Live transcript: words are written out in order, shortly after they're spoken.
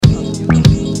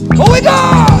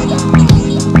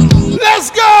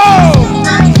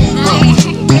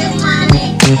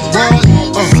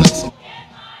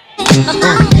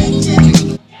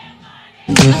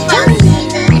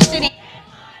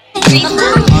Check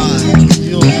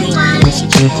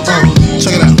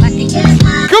it out.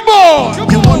 Come on!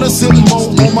 You wanna sit more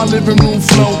on my living room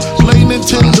floor? Play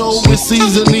Nintendo with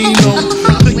Seasonino.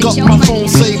 Pick up my phone,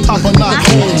 say Papa not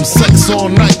home. Sex all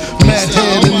night, mad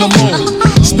head in the moon.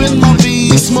 Spin my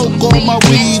V, smoke on my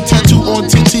weed. Tattoo on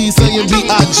TT saying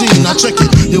B.I.G. Now check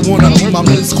it, you wanna be my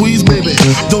man squeeze, baby?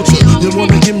 Don't you? You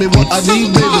wanna give me what I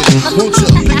need, baby? Won't you?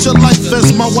 Picture life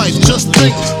as my wife, just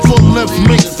think. Full length,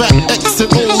 make fat X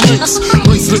and all links.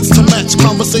 Bracelets to match,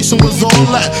 conversation was all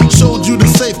that. Showed you the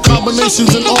safe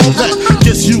combinations and all that.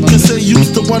 Guess you can say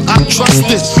you's the one I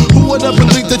trusted. Who would ever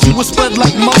think that you would spread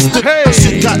like mustard?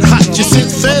 Shit got hot, you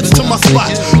sent feds to my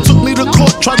spot. Took me to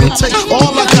court, tried to take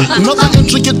all I got. Another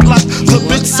intricate block, the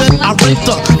bitch said I raped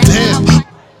her. Damn.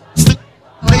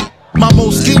 My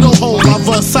Moschino hole, my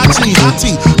Versace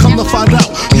hottie. Come to find out,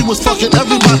 you was fucking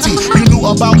everybody. You knew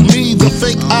about me, the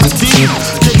fake ID.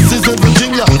 Cases in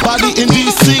Virginia, body in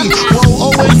DC.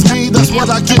 Whoa, always me, that's what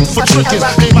I get for tricking.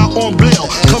 Came out on bail,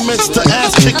 commenced to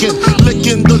ass kicking.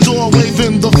 Licking the door,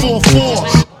 waving the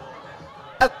 4-4.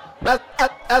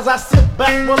 As I sit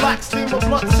back, relax, steam a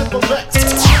blunt, sip a vex.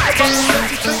 About the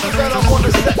 50 fingers that I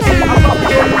wanna set. I'm about to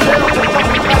go to jail, I'm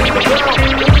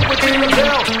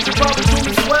about to probably do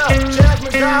me swell.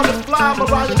 Jasmine Guy was fly,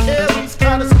 Mariah Carey's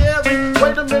kinda scary.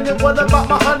 Wait a minute, what about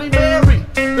my honey Mary?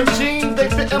 Them jeans, they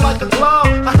fitting like a glove.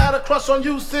 I had a crush on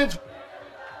you since.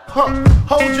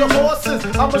 Hold your horses,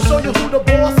 I'ma show you who the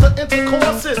boss of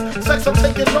intercourse is. Sex, I'm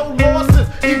taking no losses.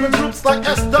 Even groups like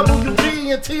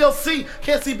SWV and TLC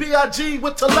can't see B.I.G.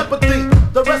 with telepathy.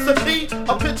 The recipe,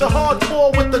 I picture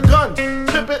hardcore with the gun.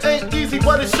 Pimpin' ain't easy,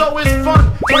 but it sure is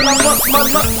fun. When I bust my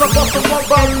nuts, I bust them one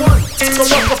by one. So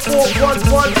what's a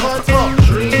 4-1-1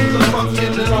 Dreams of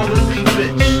fucking and all the beat,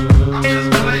 bitch. I'm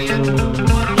just playing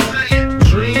what I'm saying.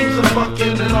 Dreams of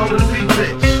fucking and all the beat,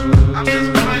 bitch. I'm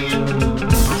just playing.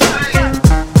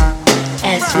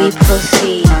 As we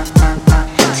proceed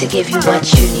to give you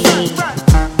what you need.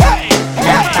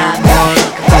 Now 5 more,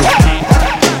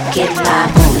 get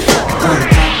live.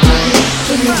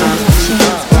 Give me one more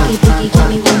chance, Biggie, Biggie, give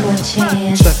me one more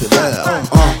chance. Check it out.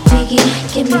 Biggie,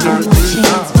 give me one more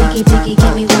chance. Biggie, Biggie,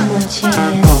 give me one more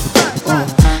chance.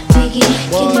 Biggie,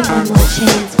 give me one more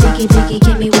chance. Biggie, Biggie,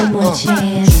 give me one more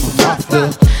chance.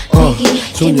 Biggie,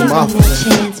 give me one more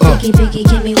chance. Biggie, Biggie,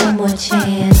 give me one more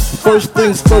chance. First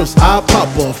things first, I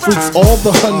pop off. Freaks all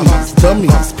the honeys,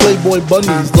 dummies, playboy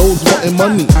bunnies, those wanting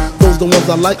money. Those the ones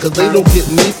I like, cause they don't get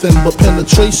Nathan but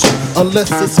penetration.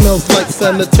 Unless it smells like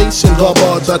sanitation.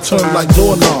 Garbage, I turn like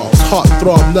doorknobs. Heart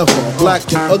throb never,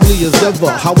 black and ugly as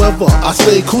ever. However, I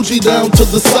stay coochie down to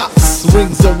the socks.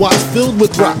 Rings and watch filled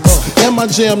with rocks. And my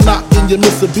jam knock in your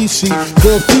Mitsubishi.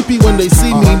 Girls peepee when they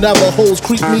see me. Navajos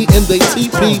creep me and they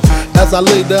teepee. As I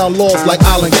lay down laws like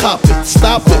Island Coppet.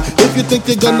 Stop it, if you think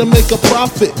you're gonna make a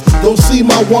profit. Don't see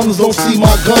my ones, don't see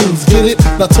my guns. Get it?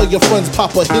 Now tell your friends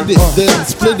Papa hit it. Then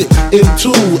split it in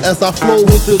two as I flow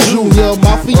with the Junior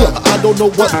Mafia. I don't know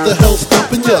what the hell's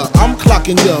stopping ya. I'm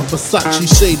clocking ya, Versace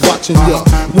shade watching ya.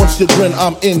 Once you grin,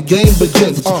 I'm in, game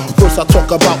begins. First I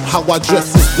talk about how I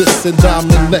dress is this and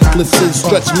diamond necklaces,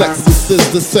 stretch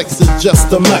Lexuses. The sex is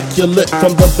just immaculate.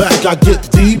 From the back I get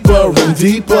deeper and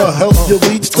deeper. Help you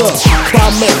reach the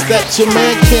climax that your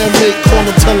man can't make. Call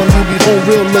him, tell him you be home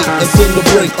real late and sing the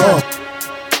break.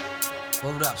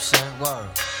 Hold up, son, word.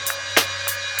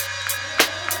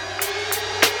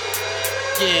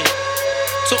 Yeah,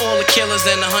 to all the killers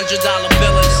and the $100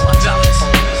 billers.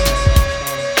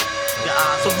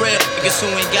 For real, niggas who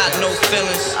ain't got no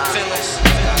feelings.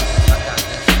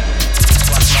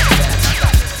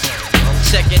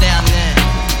 Check it out now.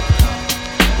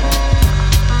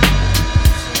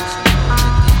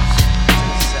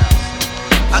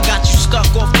 I got you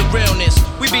stuck off the realness.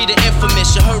 We be the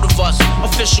infamous, you heard of us.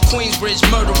 Official Queensbridge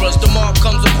murderers. The mob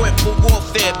comes equipped for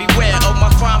warfare. Beware of my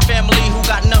crime family who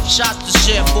got enough shots to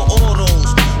share for all those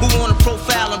who wanna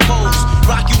profile and pose.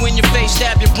 Rock you in your face,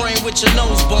 stab your brain with your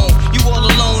nose bone. You all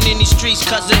alone in these streets,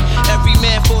 cousin. Every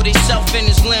man for theyself in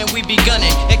his land, we be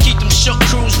gunning. And keep them shook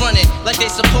crews running like they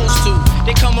supposed to.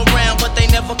 They come around, but they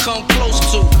never come close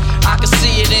to. I can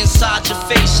see it inside your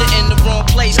face, you're in the wrong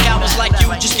place. Cowards like you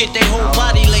just get their whole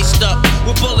body laced up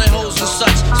with bullet holes and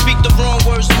such. Speak the wrong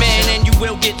words, man, and you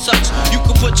will get touched. You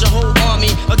can put your whole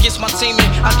army against my team, and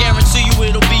I guarantee you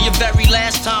it'll be your very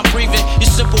last time breathing.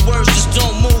 Your simple words just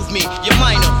don't move me. You're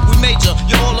minor, we major.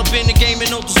 You're all up in the game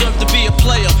and don't deserve to be a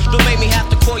player. Don't make me have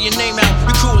to call your name out.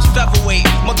 Your crew is featherweight.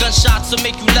 My gunshots will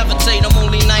make you levitate. I'm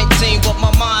only 19, but my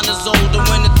mind is older.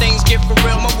 When the things get for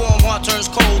real, my warm heart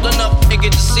turns cold. Another nigga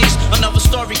deceased, another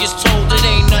story gets told. It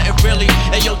ain't nothing really.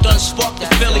 And yo, done sparked the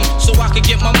Philly, so I could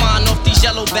get my mind off these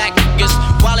yellowback niggas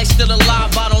while they still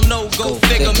Go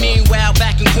figure. Meanwhile,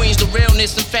 back in Queens, the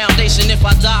realness and foundation. If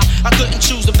I die, I couldn't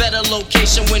choose a better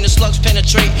location. When the slugs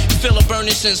penetrate, feel a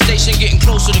burning sensation, getting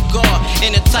closer to God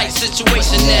in a tight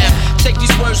situation now. Take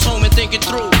these words home and think it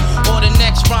through, or the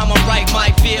next rhyme I write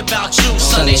might be about you.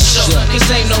 Son, they shook, cause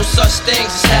ain't no such thing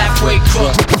as halfway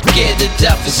crook. Scared to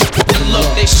death and the look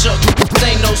they shook.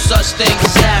 Ain't no such thing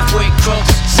as halfway crooks.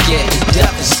 Scared to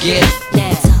death and scared.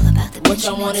 What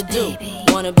y'all wanna do?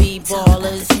 Wanna be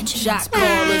ballers, shot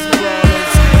callers,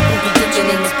 brawlers. Who be ditching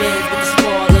in the bed with the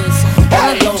spoilers?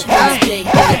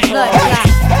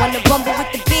 Wanna rumble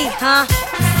with the beat, huh?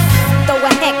 Throw a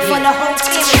heck for the whole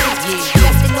family.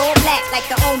 Dressed in all black like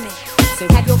the Omen.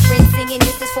 Have your friends singing,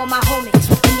 this is for my homies.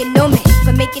 And you know me,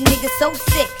 for making niggas so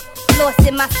sick. Lost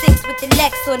in my six with the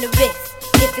Lex on the wrist.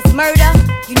 If it's murder,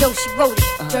 you know she wrote it.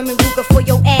 German Ruger for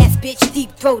your ass, bitch,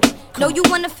 deep-throated. Know you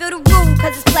wanna feel the room,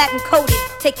 cause it's platinum coated.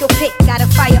 Take your pick, got a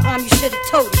firearm, you should've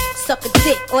told it. Suck a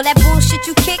dick, all that bullshit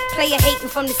you kick, player hating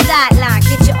from the sideline.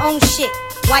 Get your own shit,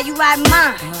 why you ride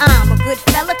mine? I'm a good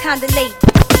fella, kinda late.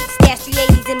 Stash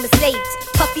 380s in Mercedes.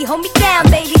 Puffy, hold me down,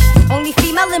 baby. Only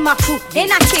female in my crew, and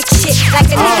I kick shit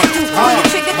like a nigga do. Pull the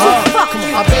trigger too, fuck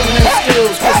you. I been in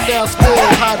skills, twist down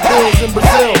skills, hot bills in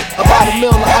Brazil. About a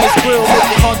mill of ice grill, make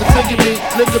it hard to figure me.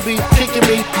 Nigga be kicking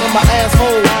me in my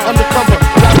asshole, undercover.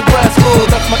 Got the grass roll,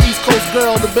 that's my East Coast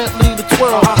girl, the Bentley, the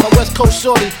twirl. My West Coast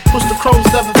shorty, push the chrome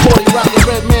 740, rock the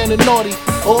red man and naughty.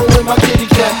 Oh, in my kitty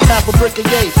cat, half a brick a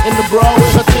gate, in the bra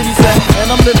where her titties at.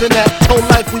 And I'm living that whole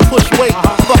life we push weight.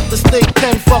 Fuck the state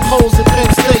pen, fuck holes in Penn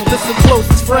State. Listen close,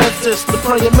 it's Francis, the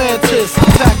praying mantis.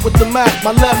 Attack with the Mac,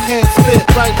 my left hand spit,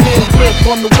 right hand grip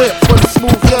on the whip for the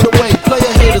smooth getaway.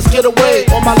 Player haters, get away,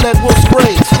 or my lead will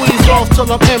spray. Squeeze off till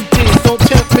I'm empty, don't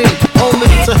tempt me. Only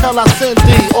to hell I send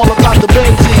thee, all about the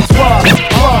Benjis.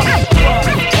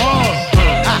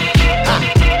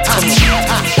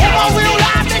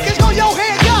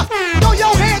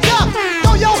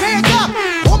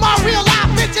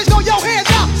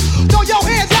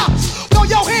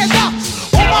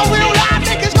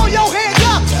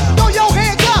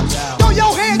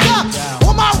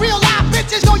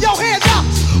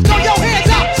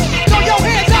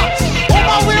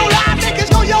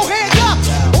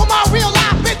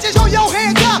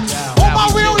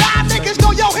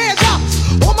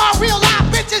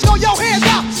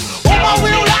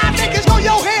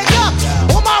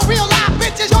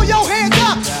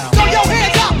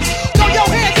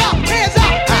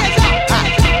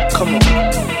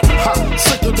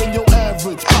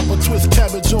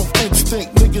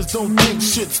 Don't think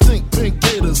shit stink, pink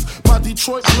gators. My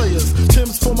Detroit players,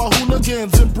 Tim's for my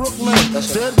hooligans in Brooklyn.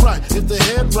 Dead right, if the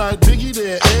head right, Biggie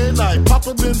there, every night.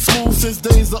 Papa been smooth since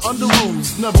days of under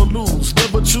rules. Never lose,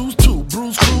 never choose to.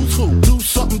 Bruise, cruise, who? Do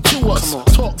something to us.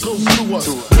 Talk, go through us.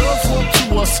 Girls want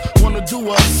to us, wanna do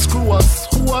us, screw us.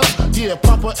 Who us? Yeah,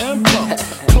 Papa and Pup.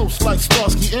 Close like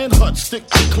Starsky and Hutch, stick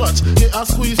to clutch. Yeah, I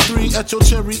squeeze 3 at your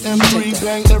cherry M3.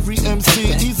 Bang every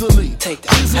MC easily.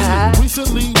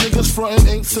 Recently, niggas frontin'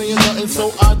 ain't saying nothing,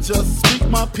 so I just speak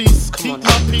my peace. Keep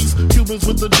my peace. Cubans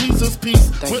with the Jesus peace.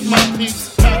 With my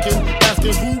peace. Packing,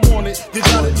 asking who want it. You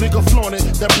got it, nigga, flaunt it.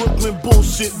 That Brooklyn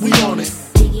bullshit, we on it.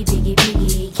 Biggie, biggie,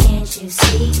 biggie, can't you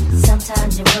see?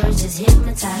 Sometimes your words just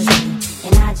hypnotize me.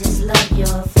 And I just love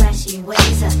your flashy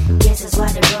ways. I guess that's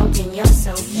why they're broken, you're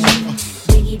so fake.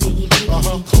 Biggie, biggie,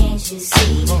 biggie, can't you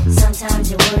see? Sometimes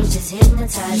your words just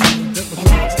hypnotize me. And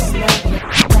I just love your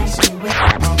flashy ways.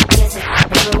 Guess it's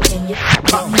broken, you're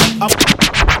so fake. Knock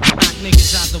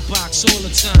niggas out the box all the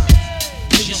time.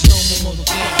 Niggas know my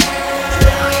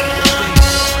motherfucker.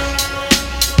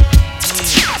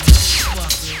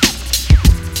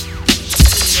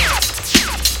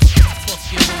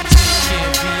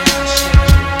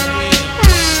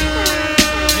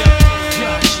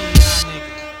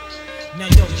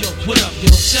 What up, yo?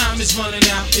 Time is running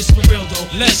out, it's for real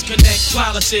though. Let's connect,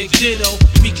 politics, ditto.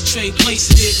 We can trade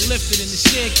places, get lifted in the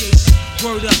staircase.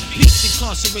 Word up, peace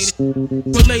incarcerated.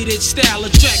 Related style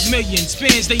attract millions.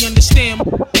 Fans, they understand.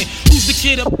 Who's the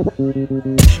kid up?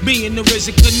 Me and the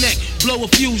RZA connect. Blow a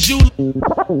fuse, you.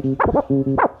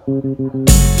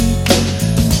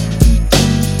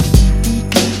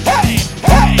 Hey,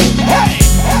 hey, hey,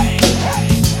 hey.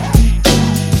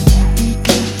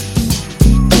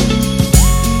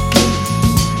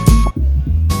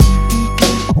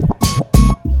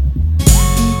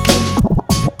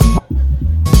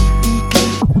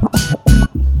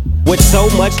 With so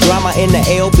much drama in the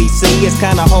LBC, it's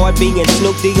kinda hard being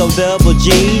Snoop D-O double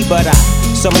G. But I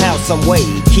somehow, someway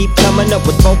keep coming up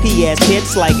with funky ass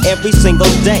hits like every single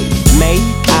day. May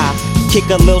I kick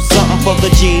a little something for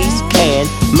the G's and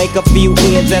make a few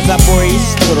ends as I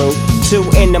breeze through 2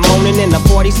 in the morning and the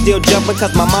party still jumping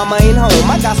cause my mama ain't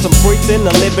home. I got some freaks in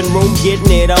the living room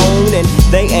getting it on, and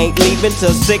they ain't leaving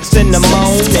till 6 in the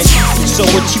morning. So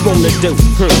what you wanna do?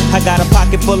 I got a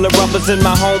pocket full of rubbers and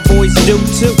my homeboys do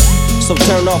too. So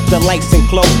turn off the lights and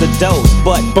close the doors.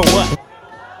 But what?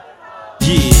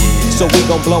 Yeah. So we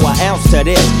gon' blow an ounce to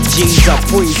this. G's up,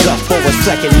 freeze up for a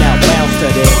second now, bounce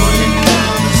to this.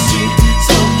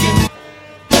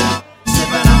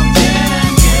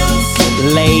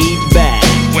 Laid back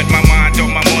with my mind on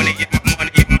my money, get my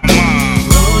money, get my mind.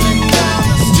 Rolling down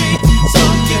the street,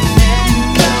 smoking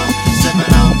down,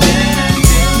 sipping on gin and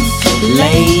juice.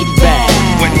 Laid back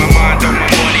with my mind on my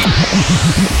money.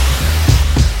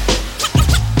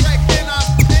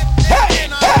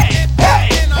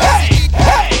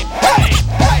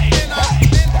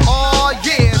 Oh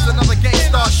yeah, it's another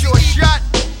Gangstar short shot.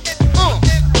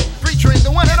 Featuring the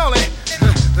one and only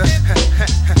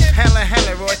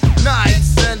Hella Roy.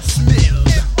 Nice and smooth.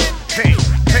 Hey,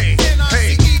 hey,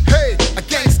 hey, hey. A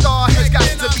Gangstar has got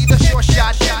to be the short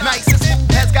shot. Nice and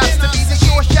smooth has got to be the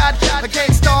short shot. A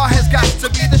Gangstar has got to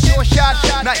be the short shot.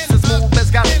 Nice and smooth has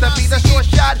got to be the short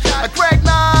shot. A Greg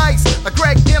Nice, a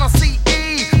Greg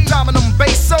NLCE, Dominum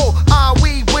Basso,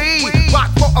 we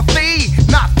rock for a fee,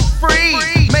 not for free.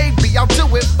 Maybe I'll do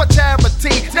it for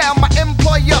charity. Now my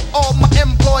employer or my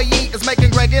employee is making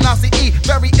Greg NLCE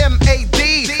very MAD.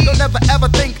 Don't never ever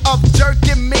think of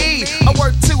jerking me. I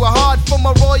work too hard for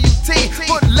my royalty.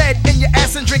 Put lead in your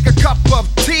ass and drink a cup of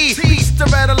tea. Peace to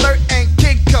Red Alert and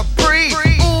Kid Capri.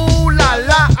 Ooh la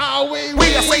la, we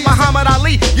I say Muhammad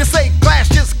Ali, you say glass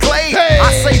just clay.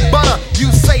 I say butter,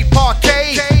 you say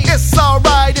parquet. It's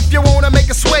alright if you wanna make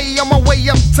a sway. On my way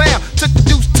uptown, took the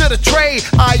deuce to the trade.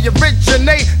 I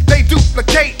originate, they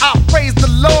duplicate. I praise the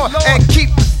Lord and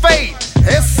keep the faith.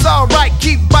 It's alright,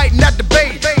 keep biting at the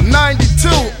bait. 92,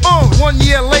 1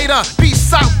 year later.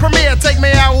 Peace out, Premier, take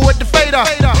me out with the fader.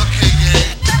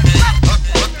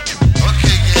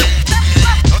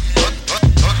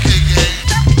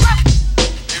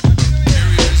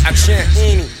 I chant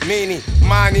eeny, meeny,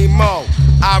 miny, mo.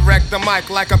 I wreck the mic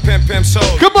like a pimp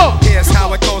soul. Come on! Here's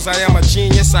how it goes, I am a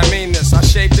genius, I mean this. I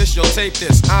shape this, you'll tape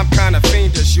this, I'm kinda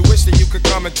fiendish. You wish that you could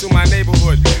come into my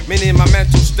neighborhood. Meaning my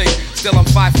mental state, still I'm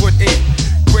 5'8".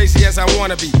 Crazy as I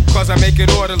wanna be, cause I make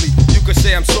it orderly. You could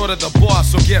say I'm sort of the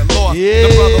boss, so get lost. Yeah.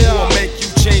 The brother who will make you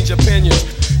change opinions.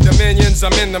 Dominions,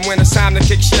 I'm in them when it's time to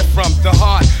kick shit from the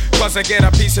heart. Cause I get a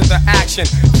piece of the action.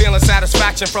 Feeling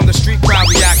satisfaction from the street crowd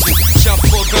reaction. Jump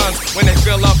full guns when they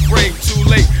feel afraid. Too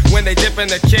late when they dip in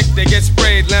the kick, they get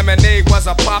sprayed. Lemonade was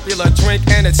a popular drink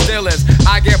and it still is.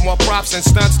 I get more props and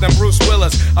stunts than Bruce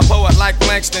Willis. A poet like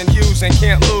Langston Hughes and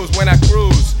can't lose when I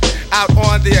cruise out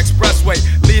on the expressway.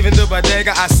 Leaving the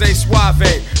bodega, I say suave.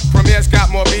 Premier's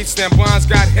got more beats than Bonds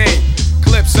got hate.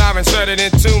 Clips are inserted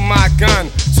into my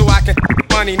gun, so I can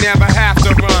money never have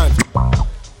to run.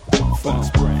 Fuck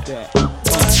spread that. I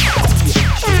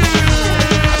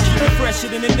keep it fresher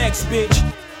than the next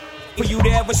bitch. For you to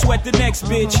ever sweat the next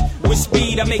bitch. With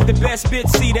speed, I make the best bit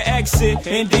see the exit.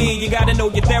 Indeed, you gotta know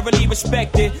you're thoroughly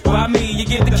respected. By me, you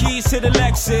get the keys to the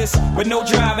Lexus. But no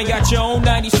driving, got your own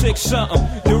 96 something.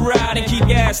 The ride and keep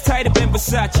your ass tight up in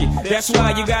Versace. That's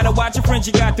why you gotta watch your friends,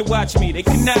 you got to watch me. They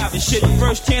connive and shit, the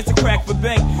first chance to crack for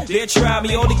bank. They'll try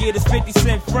me, all they get is 50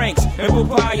 cent francs. And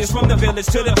papayas from the village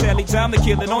to the telly. Time to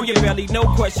kill it on your belly, no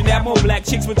question. Have more black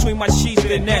chicks between my sheets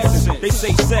than Nexus. They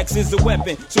say sex is a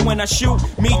weapon, so when I shoot,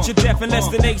 meet your death in less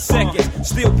than 8 seconds.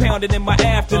 Still pounding in my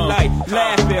afterlife,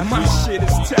 laughing, my shit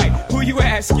is tight. Who you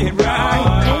asking,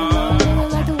 right? Ain't no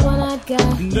nigga like the one I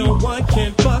got. No one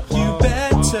can fuck you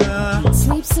better.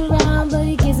 Sleeps around, but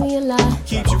he gives me a lot.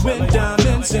 Keeps you in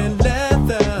diamonds and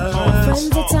leather. Friends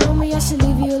that tell me I should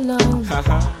leave you alone.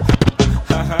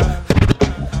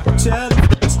 Tell them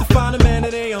it's the final man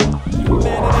that they own.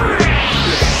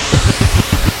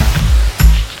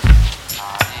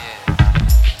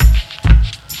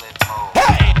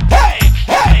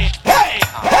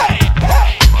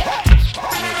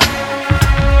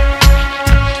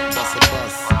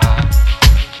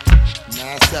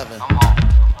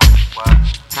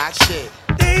 Hot shit.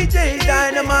 DJ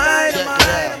Dynamite.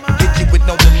 Hit you with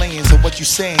no delays of what you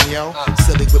saying, yo.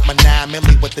 Silly with my 9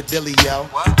 milli with the dilly, yo.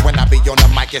 When I be on the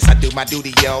mic, yes, I do my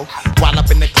duty, yo. While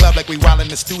up in the club like we while in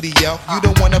the studio. You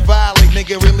don't wanna violate,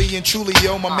 nigga, really and truly,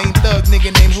 yo. My main thug,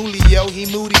 nigga named Julio, he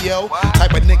moody, yo.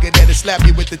 Type of nigga that'll slap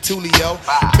you with the tulio.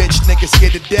 Bitch, nigga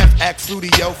scared to death, act fruity,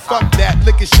 yo. Fuck that,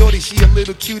 look at shorty, she a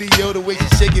little cutie, yo. The way she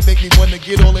shake it make me wanna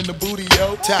get all in the booty,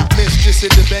 yo. Top mistress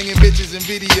at the banging bitches and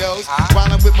videos.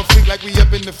 While I'm with my freak like we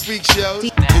up in the freak shows.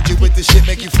 Hit you with the shit,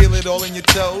 make you feel it all in your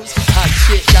toes. Hot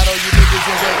shit, got all you niggas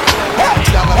and wet clothes.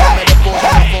 Y'all are the metaphors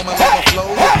and performing like a flow.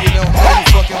 If you don't know, you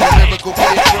fucking with lyrical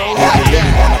control. If you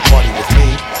really wanna party with me,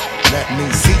 let me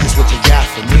see just what you got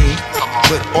for me.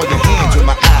 Put all your hands where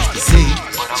my eyes can see.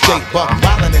 Straight buck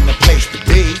wildin' in the place to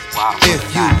be. If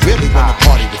you really wanna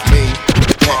party with me,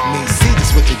 let me see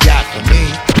just what you got for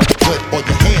me. Put all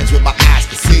your hands where my eyes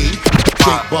can see.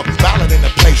 Straight buck wildin' in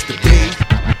the place to be.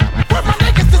 Where my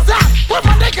niggas is at? Where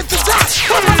my niggas is at?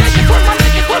 Where my niggas? Where my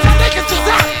niggas? Where my niggas is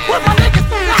at? Where my niggas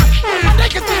is at? Where my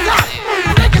niggas is at? Where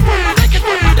my niggas? Where my niggas?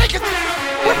 Where my niggas?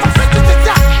 Where my bitches is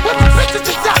at? Where my bitches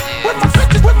is at? Where my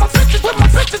bitches? Where my bitches? Where my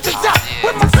bitches is at?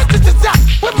 Where my bitches is at?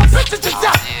 Where my bitches is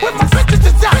at? Where my bitches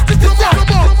is at?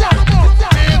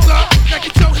 Hands up, now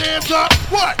get your hands up.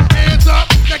 What? Hands up,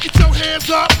 now get your hands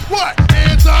up. What?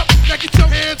 Hands up, now get your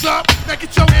hands up. Now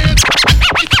get your hands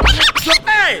up.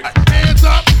 Hey! Hands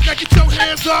up, now get your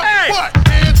hands up. What?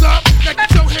 Hands up, now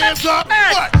get your hands up.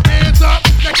 What? Hands up,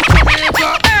 now get your hands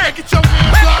up. Now get your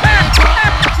hands up. Hands up,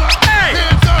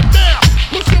 hands up now.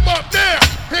 Push them up there.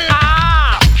 Hands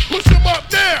up. Push them up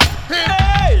there.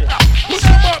 Hands up. Push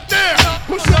them up there.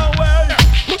 Push them up there.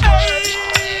 Push them up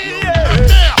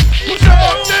there. Push them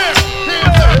up there.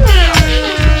 Hands up there.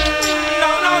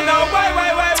 No, wait.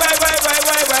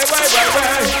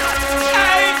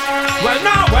 Hey, well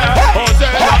now where? Oh,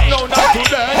 say not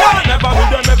today. No, never will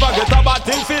them ever get a bad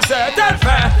thing fi say. Tell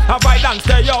fair, have I done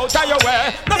stay out of your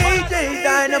way? DJ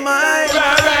Dynamite.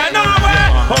 Where, nowhere.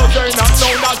 Oh, say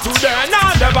not today. No,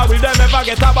 never will them ever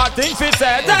get a bad thing fi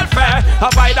say. Tell fair,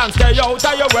 have I done stay out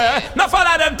of your way? No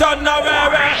follow them turn nowhere.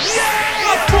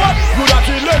 Good at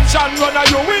election, runner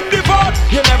you win the vote.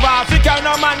 You never have to carry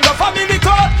no man go family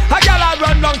court. A gal a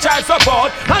run down child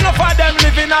support. Enough of them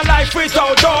living a life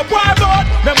without hope. Why about?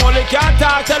 Them only can't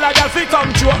talk, tell a gal fi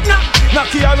come joke. Nah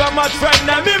care how much friend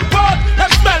them import.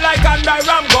 Them smell like under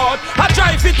ram god. I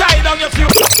try fi tie down your few.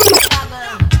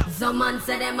 Some man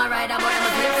say them a ride about them a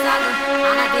flip saddle.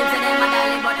 And I think say them a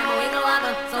dolly but them a wiggle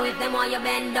waggle. So if them want you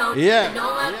bend down, yeah, you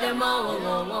don't have them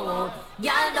all.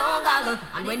 Y'all don't goggle.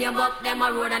 And when you buck them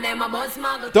a road and them a bus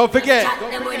muggle. Don't forget,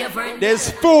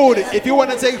 there's food if you want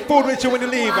to take food with you when you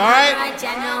leave, alright?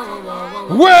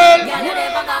 Well,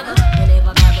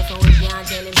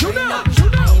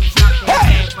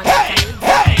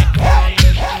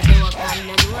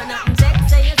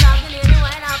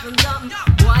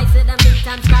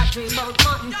 dream about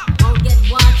mutton. Won't get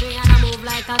watery and I move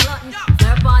like a glutton.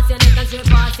 Stir past your neck and straight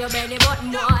past your belly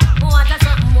button, boy. What a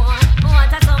something, boy.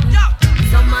 What a something.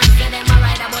 Some man say them a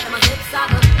ride about them a zip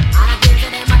saddle. And I think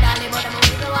say them a dolly but them a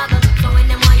wiggle waggle. So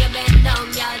when them want you bend down,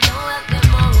 y'all don't help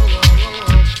them all.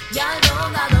 Y'all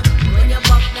don't goggle. When you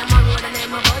buck them a road and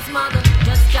them a bus muggle.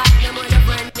 Just chat them with a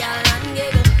friend, y'all and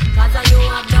giggle. Cause you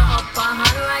have the upper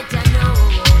hand right, you know.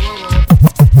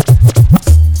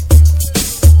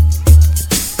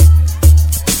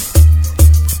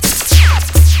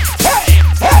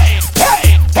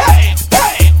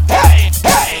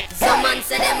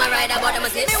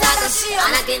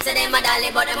 And I think to them a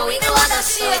dolly, but them a wiggle waggle.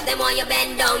 So if them want you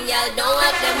bend down, y'all don't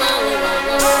have them all.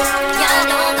 Y'all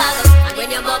don't goggle. And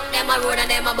when you buck them a road and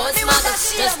them a bus muggle.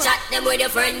 Just chat them with your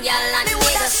friend, y'all and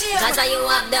nigga. Cause you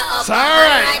have the upper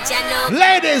hand right, you know.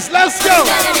 Ladies, let's go.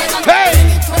 Hey.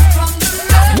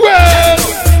 Well.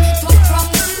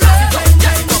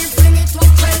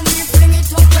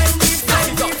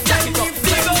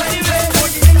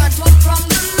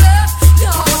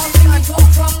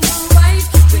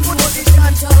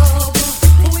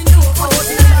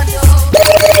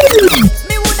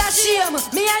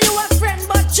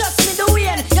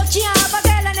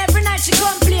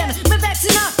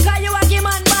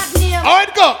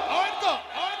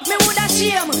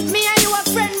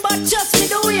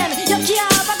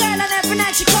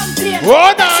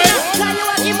 What night?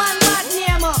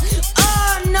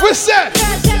 What's that?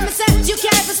 Girl tell me say you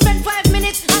can't even spend 5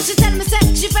 minutes. And she tell me say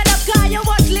she fed up cause you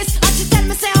watch list. And she tell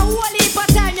me say a whole heap of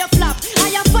time you flop. And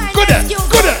you find excuse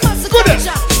for muscle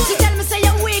culture. She tell me say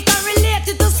you're weak and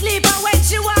related to sleep. And when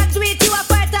she want to eat you a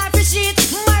fight her for shit.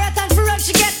 Marathon for run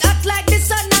she get hot like the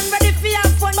sun. And ready for your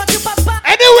fun but you papa.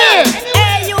 Anyway.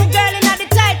 Hey you girl in the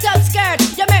tight up skirt.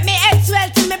 You make me head swell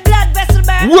till me blood vessel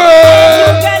burn. Whoa. Hey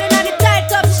you girl in the tight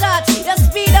up shorts. You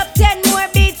speed up 10 more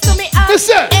beats to me out.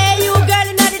 Listen. Hey you girl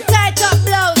in the tight up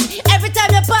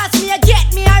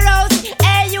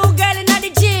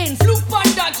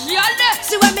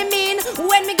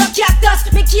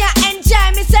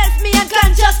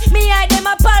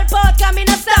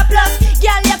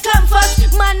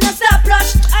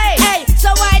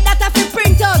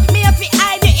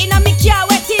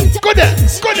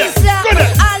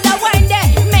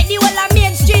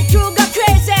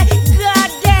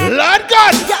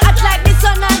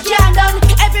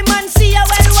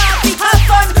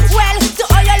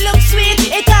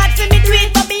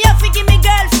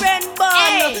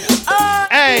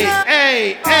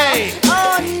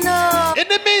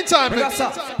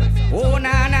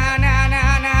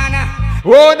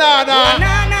Oh, na, na. Oh,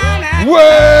 na, na, na. Word.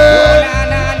 Oh, na,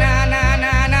 na, na, na,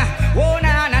 na, na. Oh,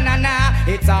 na, na, na, na.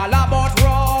 It's all about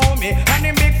Romy and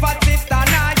them big fat sister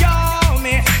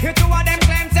Naomi. You two of them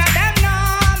claims that them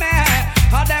know me.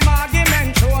 How them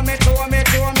argument show me.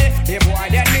 The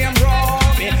boy that name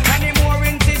Romy and the more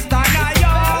in sister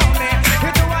Naomi.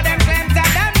 You two of them claims that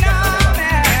them know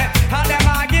me. How them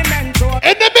argument show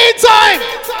me. In the meantime.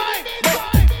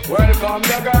 Welcome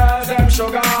the girls, them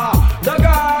sugar. The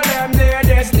girl, them need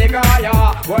this nigga,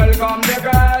 yeah. Welcome the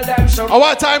girl, them sugar. At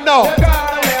what time now? The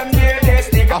girl, them need this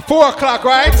nigga. At 4 o'clock,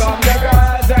 right? Welcome the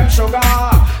girls, them sugar.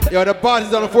 Yo, the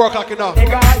party's done at 4 o'clock now.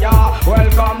 Nigga, yeah.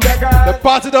 Welcome the girl. The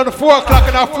party done at 4 o'clock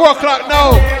and at 4 o'clock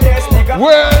now.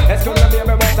 Where? Let's go to the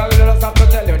baby, but I will just have to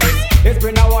tell you this. It's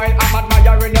been a while, I'm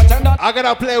admiring your tender. I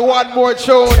gotta play one more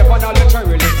tune. Step on all the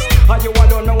cherry lips. And you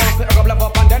alone no want to couple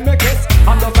up and then me kiss.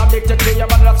 I'm just addicted to you,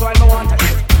 but that's why I want to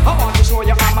eat. I want to show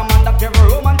you I'm a man that very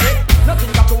romantic.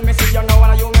 Nothing got to me, see you know,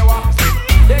 and you me want to see.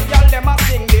 The girl them a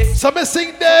sing this. So me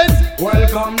sing this.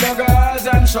 Welcome the girls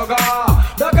and sugar.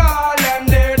 The girl them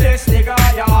need this nigga,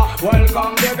 yeah.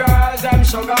 Welcome the girls and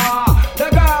sugar.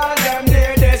 The girls them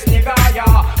need this nigga,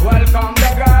 yeah. Welcome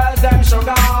the girls and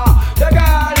sugar. The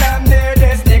girl them need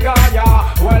this nigga, yeah.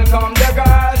 Welcome the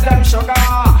girls and sugar.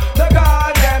 The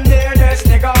girl them need this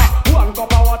nigga. 1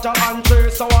 cup of water and 3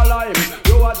 sour lime.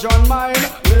 You a John mine,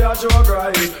 me a Joe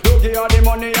grind. You give her the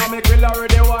money and me kill her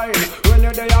with the wine. When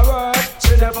you there at work,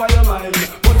 she there for your mind.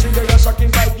 But you there shocking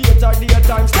by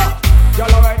daytime. Stop.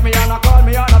 Y'all write me and call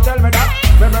me and tell me that.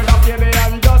 Me brother baby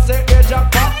and just say the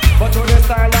jackpot. But to the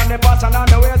style and the passion and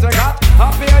the ways we got.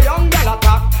 Happy a young girl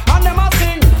attack and them a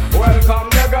sing. Welcome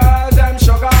the girls, them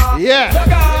sugar. Yeah. The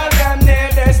girls, them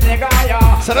need this nigga,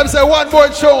 yeah. So them say one more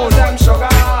tune. Them sugar.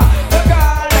 The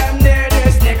girl, them need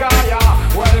this nigga, yeah.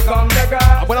 Welcome the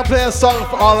girl. I'm gonna play a song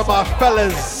for all of my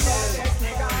fellas.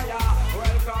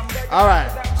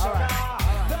 Alright.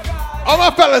 All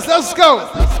my fellas, let's go.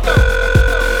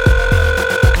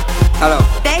 Hello.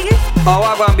 Vegas? Oh,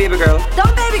 I want baby girl.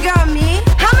 Don't baby girl me.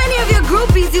 How many of your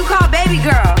groupies you call baby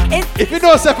girl? If you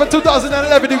know, say for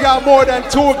 2011, you got more than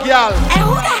 2 gal. And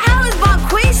who the hell is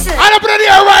Bonquisha? I'm up in the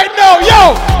air right now,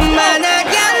 yo!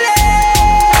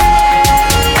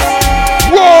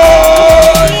 Whoa!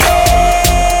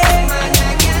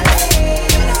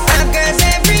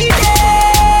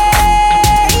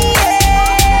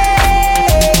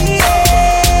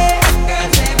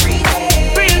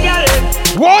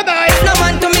 One night. No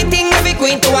man to me thing, every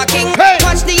queen to a king. Hey.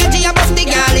 Watch the edge of the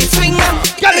galley swing.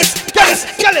 Galley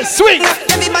swing.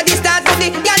 Everybody start to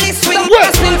the galley swing. Well. I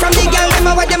swing from the gal, them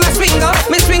a what them a swing.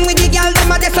 Me swing with the gal,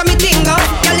 them a that's what me ting. Gal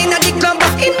inna the club,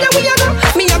 in the way I go.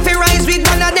 Me have to rise with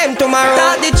one of them tomorrow.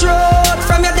 Start the truth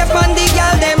from your dep on the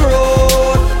gal them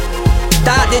road.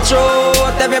 Start the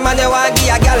truth, every man they want give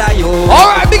a gal a you.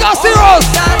 Alright, big ass zeros.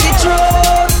 Start the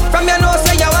truth from your nose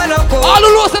say you wanna cook. All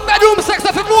who lost in bedroom sex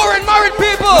are for more and married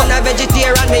people. I'm a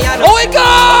vegetarian, me a Oh my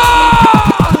God!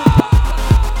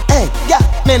 Hey, yeah,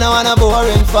 me no wanna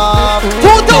boring for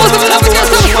 2011 get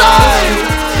some style.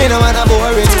 Me no wanna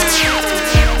boring.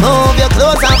 Move your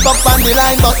clothes and fuck on the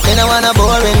line, but me no wanna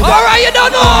boring. Alright, you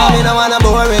don't know. Me no wanna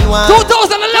boring one.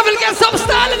 2011 get some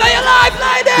style in your life,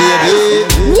 ladies.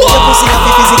 Baby, whoa. your pussy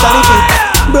happy physically fit.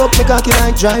 Broke me cocky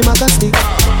like dry maca stick.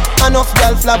 Enough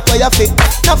girl flap for your feet.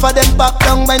 Enough of them pop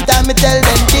down when time me tell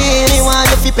them this. Me want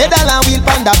you fi pedal and wheel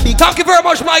panda big. Thank you very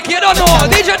much, Mike. You don't know.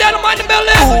 DJ Dynamite in the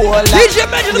building. DJ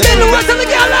Benji in the building. Rest of the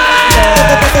girl.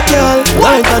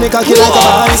 Right on the cocky like a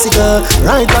bicycle.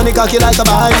 Right on the cocky like a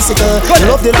bicycle. You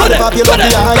love the lollipop, you love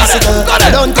the icicle.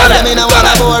 Don't tell them in a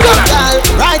wanna boring girl.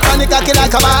 Right on the cocky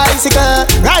like a bicycle.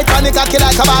 Right on the cocky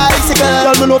like a bicycle.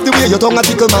 Girl, me love the way your tongue a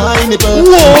tickle my nipple.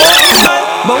 Whoa.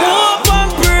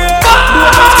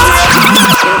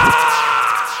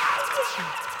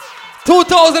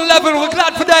 2011, we're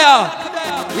glad for that.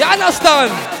 You understand?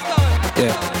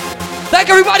 Yeah. Thank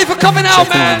everybody for coming out,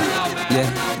 man. Yeah,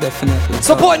 definitely.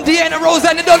 Supporting Deanna Rose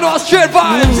and you don't know our straight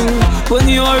vibes. When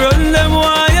you run them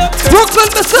wire. Brooklyn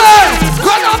Bazaar,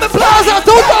 Grand Army Plaza,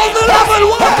 2011,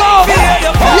 welcome.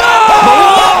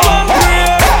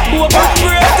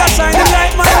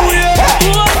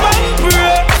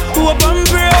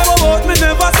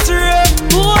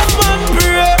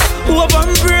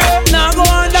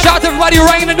 Shout out to everybody who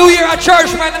rang in the new year at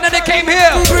church, man, and then they came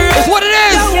here. It's what it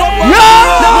is. Oh,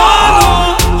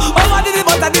 I did it,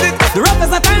 but I did it. The roughest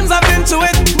of times I've been to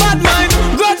it. Bad mind,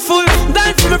 grateful.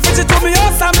 Dine for me, fridge it to me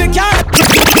house and me car.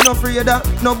 No afraid of,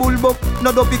 no bullbuck,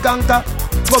 no dopey canker.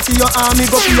 Go for your army,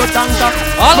 go for your tanker.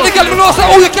 All the girls know say,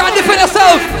 oh, you can't defend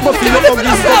yourself. Go for your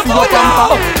buggies, go for your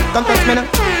camper. Don't touch me now,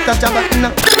 touch your back now.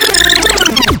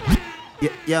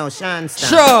 Yo, Sean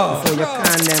Stan. Sure. Before you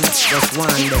can them, just one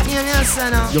them. Hear me a say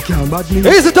now. You can't bad me.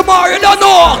 Is it tomorrow? You don't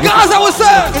know. Guys, I was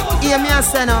saying. Hear me a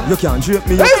say now. You can't drape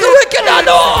me. Is the wicked? I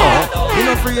know. You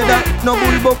no afraid that no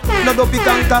bull buck, no dopey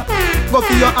canker. Go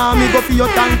for your army, go for your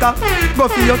tanker. Go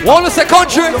for your. Wanna say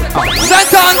country? St.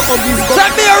 Anne's,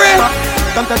 St. Mary.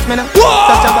 Come touch me now.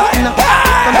 Touch your button now.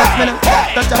 Come touch me now.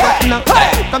 Touch your button now.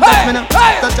 Come touch me now.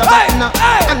 Touch your button now.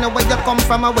 I know where you come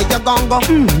from and where you gon' go.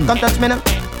 Come touch me now.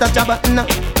 Touch your button now.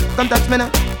 Come touch me now.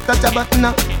 Touch your button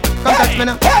now. Come touch me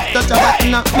now. Touch your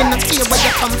button now. Me not see where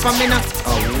you come from, me now.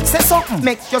 Say something,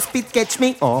 make your spit catch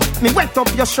me. Me wet up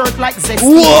your shirt like zesty.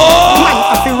 Man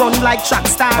have to run like track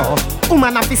star.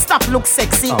 Woman have to stop look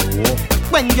sexy.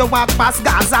 When you walk past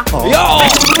Gaza. Yo,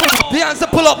 the answer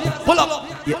pull up.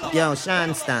 Yo,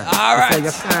 Sean Stan. All right.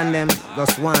 Before you can them,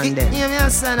 just one them. Hear me a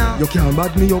say now. You can't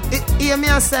bad me up. Hear me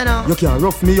a say now. You can't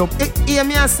rough me up. Hear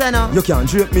me a say now. You can't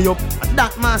drape me up.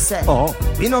 That man say.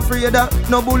 We no afraid that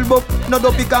no bull buck, no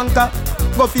dopey canker.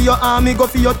 Go for your army, go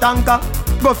for your tanker.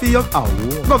 Go for your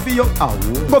go for your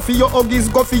go for your Huggies,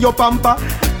 go for your pamper.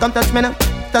 Come touch me now.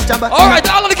 Touch your button. Alright,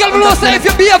 all of the girls will say if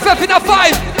your BFF in a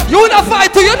fight, you in a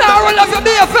fight too, you not roll off your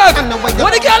BFF.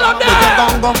 What the girl up there?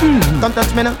 Come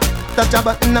touch me now. Touch your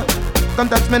button now. Come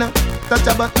touch me now. Touch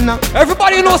your button now.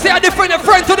 Everybody knows say I defend the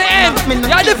front to the end.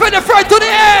 I defend the front to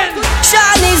the end.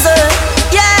 Shawnee's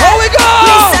yeah. Oh we go.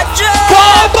 Mr. Joe.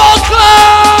 Bombo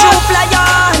Clan. True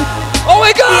Flyon. Oh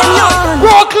we go.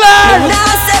 Brooklyn.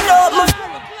 Now say no.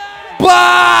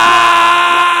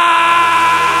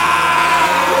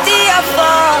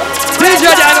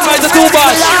 DJ Dynamite, the two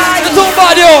bad. The two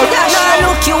bad, yo. Now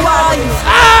look you on.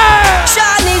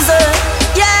 Shawnee's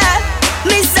yeah.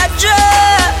 Mr. Joe.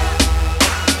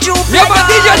 Yeah, but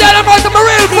DJ Dynamite, I'm a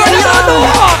real friend.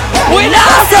 We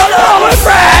not so low, we're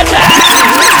friends.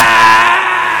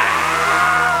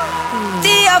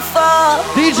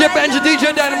 DJ Benji,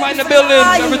 DJ Dynamite in the building.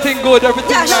 Everything good,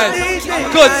 everything nice.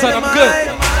 I'm good, son, I'm good.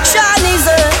 Shawnee's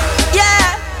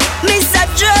yeah. Mr.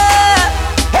 Joe.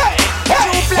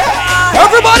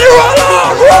 Everybody roll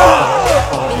on, roll!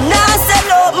 Now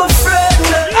sell out my friend.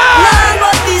 Now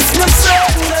got this my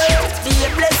son. Be a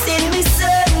blessing, me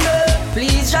son.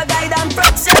 Please your guide and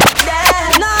protect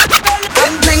them. Now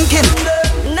I'm drinking.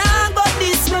 Now got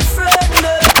this my friend.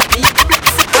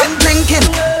 I'm drinking.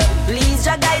 Please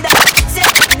your guide and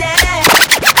protect them.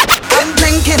 I'm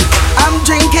drinking. I'm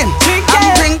drinking.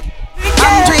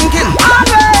 I'm drinking.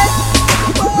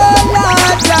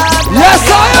 Yes,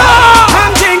 I am.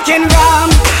 I'm drinking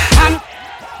rum.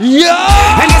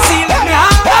 Yeah. And you see let me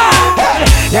have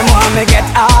them want me get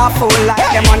awful like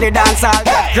them on the dance hall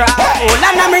drop full.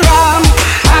 And I'm rum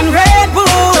and Red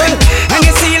Bull. And you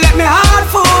see let me heart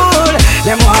full.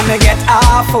 Them want me get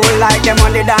awful like them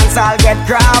on the dance hall get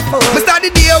drop full. Me start the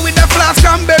day with the flask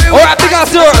cranberry. Alright, big ass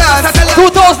sir.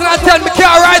 2010 me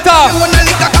can't write off.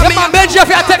 Yeah man, Benji if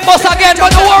you take bus again,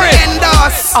 but don't worry.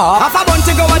 Half a bunch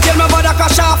to go and tell me about a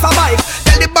crash off a bike.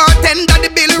 Tell the bartender the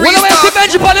bill when I went to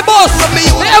Benji on the bus, they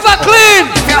ever clean.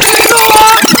 You know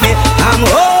what? I'm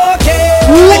okay.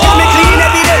 Let me clean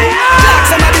every day. Like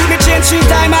somebody me change 3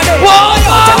 times a day.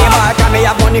 Tell me back and me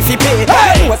have money fi pay.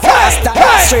 What's fast and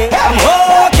straight? I'm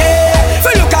okay.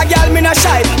 Fi look a girl me no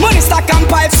shy. Money stack and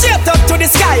pipe straight up to the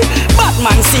sky.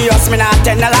 Batman serious me not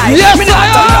tell no lie. Yes, me not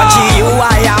tell no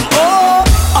G.U.I. am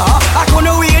I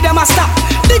couldn't wait them a stop.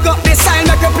 Dig up the sign,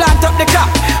 make you plant up the crop.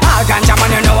 All ganja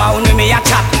man, you know how me a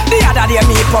chat. The other day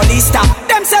me police stop.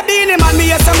 Them say Beanie Man,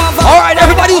 me a some of. Alright,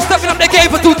 everybody who's stepping up their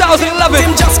game for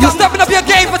 2011. You stepping up your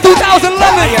game for 2011.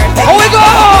 Oh we go!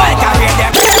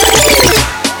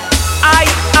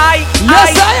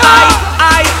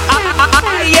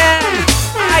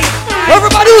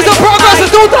 Everybody who's in progress in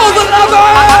 2011.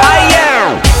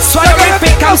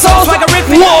 Swaggerific, I'm so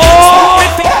swaggerific.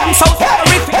 I'm so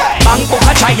swaggerific. Bang book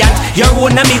a giant, your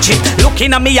own a midget.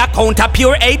 Looking at me account a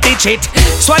pure 8-digit.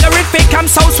 Swaggerific, I'm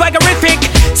so swaggerific.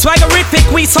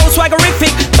 Swaggerific, we so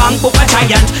swaggerific. Bang book a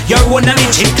giant, your own a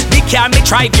midget. The car me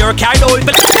drive, your car don't.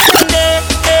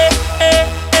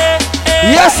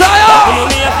 Yes I am.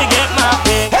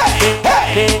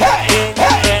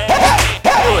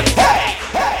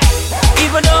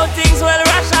 Even though things well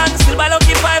ration, still by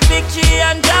lucky 5 victory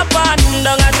and Japan.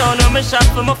 Down a town on me shop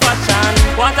for my fashion.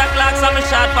 Water clocks on me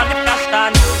shot for the cash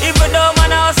stand. Even though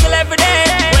man I hustle every day,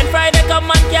 when Friday come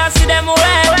man can't see them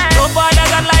away. No bother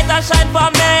got light and shine for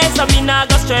me, so me nah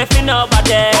go stray for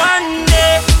nobody. One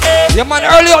day, yeah man,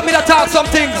 early on me to talk some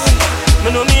things.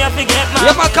 Me know me have to get my.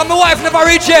 Yeah man, come my wife never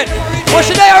reach it. What's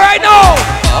she there right now?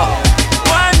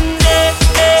 One day.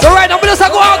 So right now, we just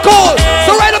go on cool.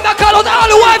 So right now, I call out all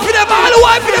the wife for them,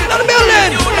 in the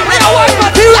building. We are wife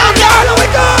material, girl, and we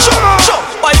go.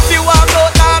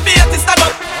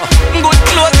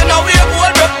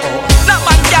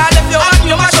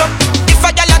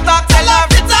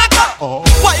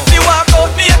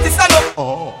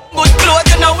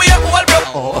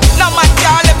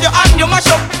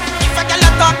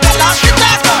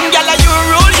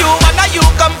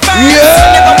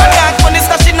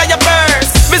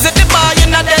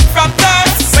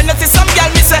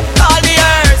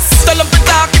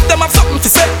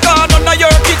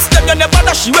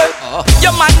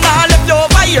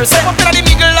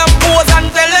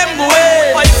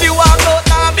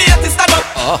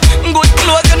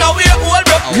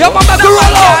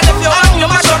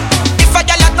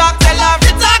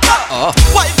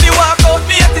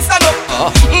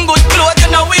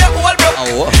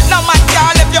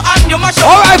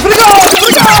 Alright, for the girls,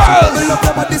 for the girls. Me love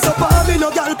your body so palm me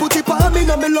no, girl put it palm me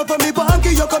no. Me love when me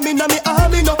banky, you come in and me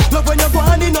army no. Love when you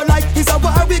want it no, like it's a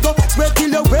war we go. Sweat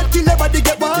till your body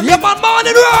get warm. Yeah, man,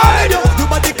 morning ride. Your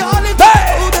body calling.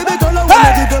 Oh baby girl, I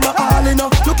wanna give them a all in no.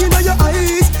 Looking at your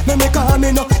eyes, make me calm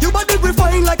in no. Your body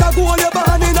refined like a gold you're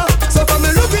born in no. So from me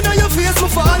looking at your face, me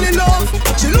fall in love.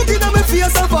 She looking at me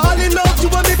face, I fall in love. You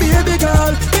want me baby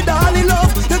girl, me darling love.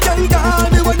 You can call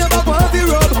me whenever want to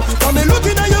rub. From me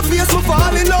looking at your face, me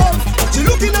fall in love. She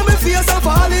looking at me face, I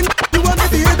fall in love. You want me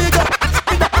baby girl,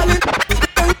 me darling.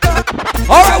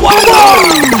 Alright, one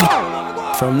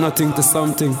more. From nothing to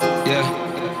something. Yeah.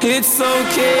 It's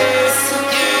okay.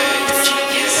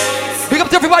 Big up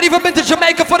to everybody who've been to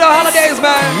Jamaica for the holidays,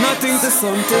 man. Nothing to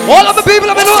something. All of the people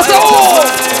have been also.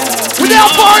 We're now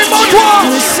far in Mount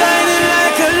One. We're shining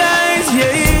like a light,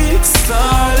 yeah.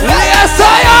 Starlight. Yes,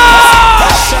 I am.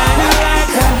 Shining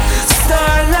like a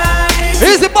starlight.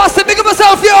 Easy Boston, big up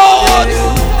yourself, yo.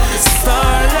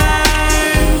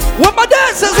 Starlight. With my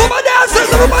dancers,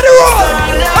 everybody roll.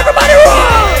 Everybody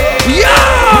roll. Yeah.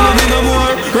 No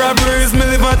more robberies, me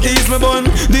live at ease, me bun.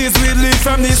 These weed lead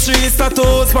from these streets.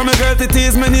 Tattoos for my girl to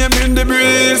tease, me name in the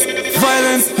breeze.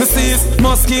 Violence, me seize,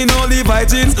 Moschino, Levi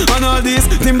jeans. And all these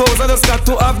Timbos, I just got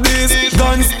to have these.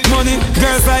 Guns, money,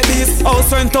 girls like these.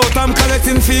 House rent out, I'm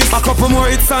collecting fees. A couple more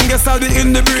hits and guess I'll be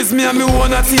in the breeze. Me and me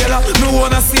own a tailor, me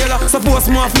own a sailor. Suppose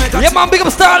more of make a yeah, man, big up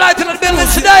Starlight in the building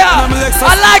today.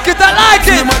 I like it.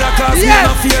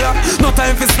 No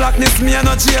time for slackness, me and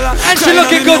no jailer. And she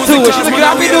looking good too. She looking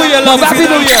happy New Year, love. Happy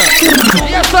New Year.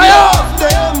 Yes, I am.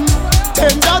 Them,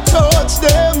 tender touch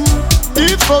them.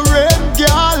 Different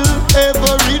girl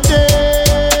every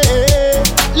day.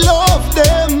 Love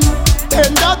them,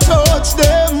 tender touch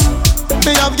them.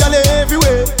 Me have girl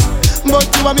everywhere, but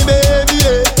you are me baby.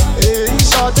 Hey,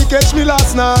 shorty catch me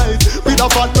last night with a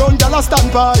fat brown girl a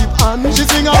standpipe, and she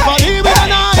sing out for me with a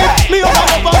knife. Me open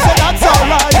up and say that's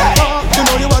alright. You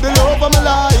know you are the love of my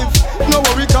life. No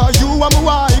worry 'cause you are my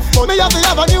wife, but me have to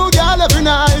have a new girl every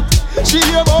night. She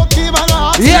hear about give and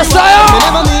heart. Yes, I am. Me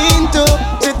never mean to.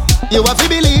 You have to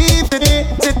believe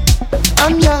it.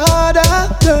 I'm your other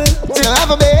girl. You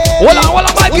have a baby. Hold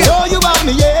on, Mikey. Oh, you want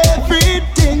me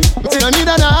everything. You need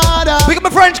another. Pick up my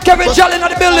friend Kevin Jolly in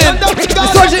the building.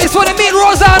 It's when they meet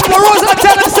Roseanne. But Roseanne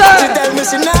tell them, sir. She tell me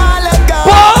she not let go.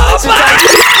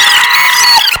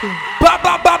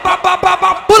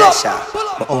 Pull up.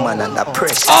 My woman under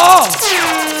pressure. Oh.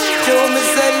 Show me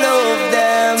say love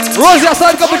them. Rosie, I saw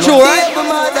it coming through, right? My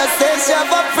mother says she have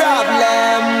a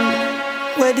problem.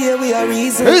 Where dear we are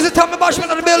reason. Here's the Tommy Bashman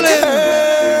in the building.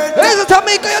 Here's the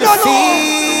Tamika, you don't know.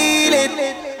 Feel it.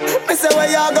 Me say where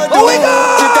you go do. Oh, we go.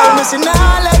 She tell me she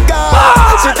not let go.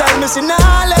 She tell me she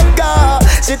not let go.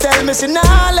 She tell me she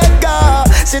not let go.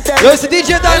 She tell me. Yo, it's the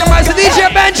DJ Dynamite, it's the DJ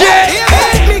Benji.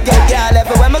 Me get girl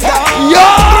everywhere me go. Yo.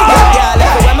 Me get girl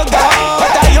everywhere me go.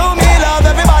 But I you me love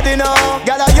everybody know.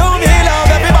 Girl, I you me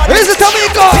love everybody. Here's the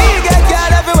Tamika. Me get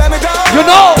girl everywhere me go. You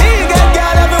know. Me get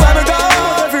girl everywhere me go.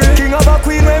 Every king of a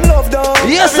queen when love done.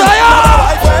 Yes, I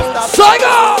am.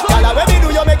 Saigo. Girl, when me do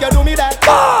you make you do me that.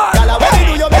 Girl, when me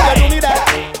do you make you do me that.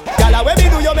 Girl, when me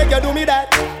do you make you do me that.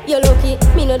 You're lucky,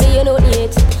 me no do you no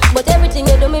yet. But everything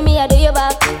you do me, I do you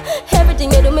back.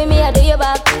 Everything you do me, I do you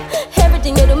back.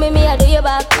 Everything you do me, I do you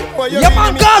back. Yeah,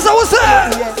 man, Gaza, what's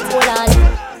that? Hold on.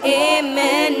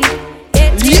 Amen.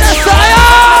 Yes, I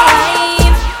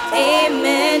am.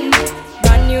 Amen.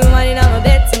 Brand new money, I'm a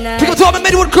bet tonight. People told me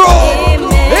Midwood Crew.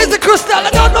 Here's the Crystal, I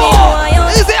don't know.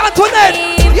 Here's the Antoinette.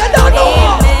 You don't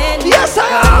know. Yes, I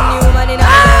am.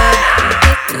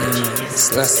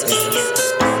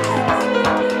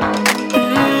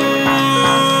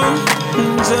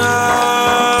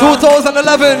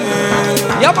 2011.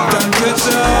 Yeah, man.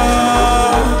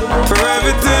 For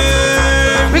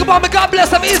everything. Big up, God bless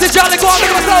them. Easy, Jolly. Go on,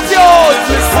 make myself, yo.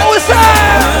 What was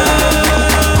that?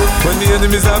 When the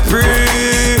enemies are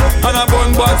free and I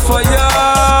burn bad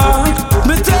fire,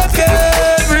 me take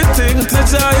everything to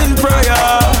Jah in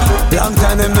prayer. Long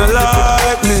time them no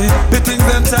like me, the things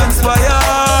them transpire,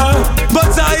 but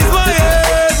Jah is my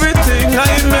everything, and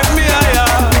it make me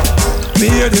higher. Me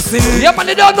hear the sing. Yeah, man,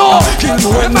 they don't know. Yeah,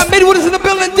 man, Midwood is in the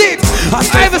building deep. I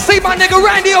even see my nigga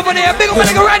Randy over there. Big up my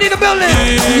nigga Randy in the building.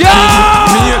 Yeah.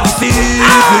 Me hear the sing.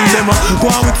 Them go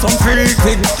on with some freak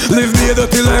thing. Live me the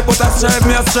till I put a strive,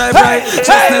 me a strive right.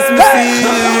 Justness me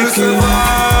seeking.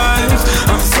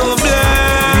 I'm so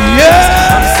blessed.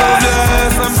 Yeah. I'm so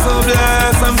blessed. I'm so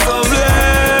blessed. I'm so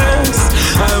blessed.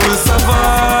 I will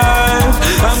survive.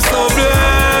 I'm so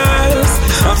blessed.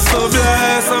 I'm so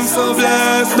blessed. I'm so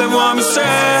blessed. Them want me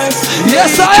stressed.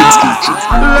 Yes, I am.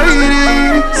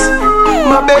 Ladies,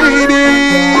 my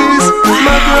babies,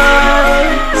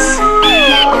 grass.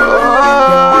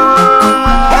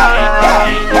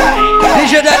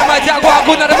 DJ Dynamite, I go out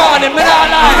good in the morning, me not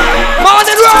lie.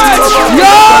 Morning rise, yo!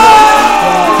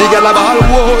 The girl a ball,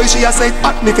 whoa, she a say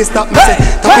hot me fi stop me say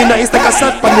tapping nice like a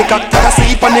salt pon the cock, take a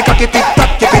seat pon the cocky tick tock,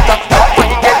 keep it up.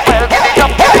 When you get well, get it up,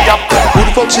 get it up. Who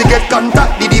the fuck she get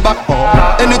contact, did the back?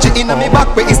 Energy in me back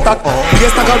where it start. We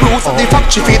a stack a roots, the fuck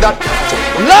she feed that.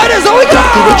 Ladies, how we go?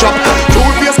 We drop. Two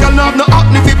face can have no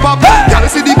acne fi pop. Girl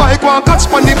see the bike one catch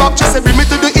pon the back. She say bring me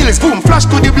to the hills, boom, flash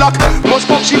to the block. Most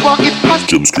fuck she want it fast.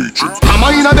 Jim Screech.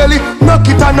 Hammer in a belly, knock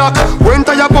it a knock. When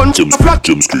tire punch, flat.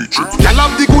 Jim Screech. Girl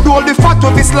have the good old the fat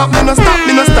of his slap. Me no stop,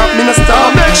 me no stop, me no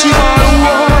stop. Make she ball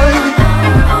wine.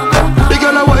 The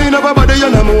girl a wine up her body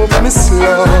and a move me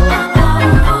slow.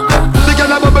 The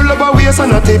girl a bubble up her waist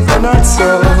and a tip and a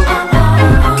toe.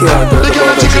 The girl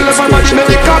a jiggle up her body, make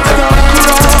the cock start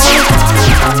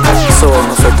So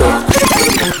I'm a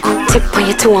Tip on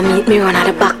your toe and meet me run out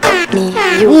the back. Me,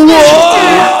 you, the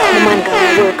man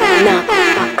gotta work on knock.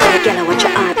 Back on the girl, watch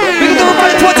your heart. Big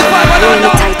nobody 25 and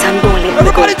under. Tight and don't let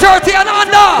everybody 30 and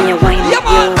under. Yeah, man.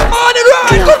 Morning,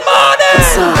 right? Good morning.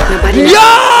 So, nobody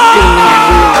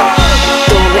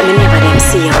don't let me never them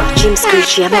see you. Jim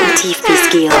Screechy, I make my teeth be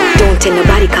skill. Don't tell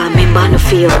nobody cause member no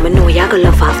feel. Me know you gonna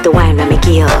love off the wine when me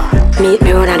kill. Meet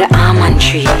me run on the almond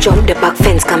tree. Jump the back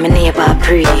fence cause me neighbor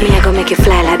pre. Me I gonna make you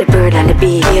fly like the bird and the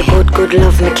bee. Be a good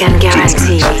love me can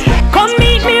guarantee. Come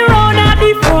meet me round at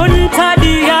the front of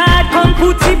the yard. Come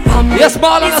put it on me. Yes,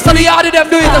 Marlon, that's how the yard of them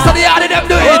do it. That's how the yard of them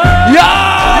do it.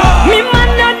 Yeah. Me man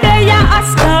not there, a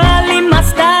style in my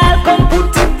style. Come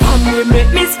put it on me, make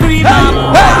me scream.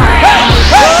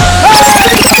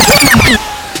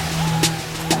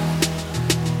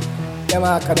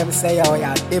 Can them say yo,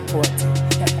 yeah, deport.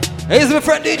 Here's my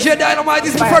friend DJ Dynamite.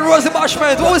 This is my friend Rosie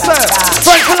Bashman. Who is that?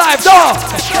 Friend for life, dog.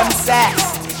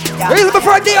 Here's my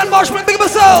friend Dion Bashman. Big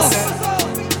myself.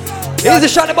 Here's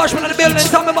the Shani Bashman in the building.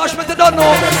 Tommy Bashman, they don't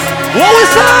know. Who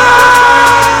is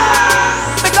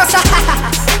that? Because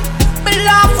me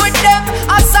laugh with them.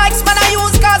 As Sykes man I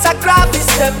use cause I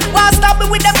graphics them. Won't stop me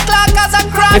with them clock cause I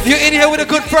graphics. If you're in here with a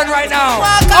good friend right now,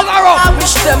 I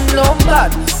wish them no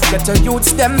bad. Get a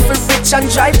youth them for rich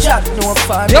and drive jack. No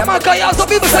fun. Yeah, man, cause you some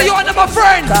people say you are my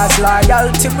friend. Cause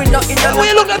loyalty we not in the. When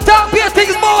you look at top here,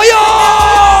 things more, yo.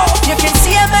 You can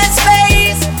see a man's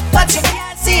face, but you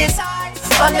can't see his eyes.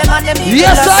 On them and them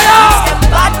yes, I am. Them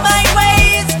bad my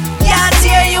ways, can't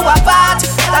tear you apart.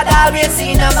 That always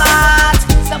in a mat.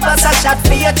 Bust a shot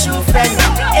for your true friend,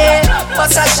 eh?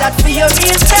 Bust a shot for your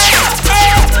real friend,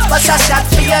 eh? Bust a shot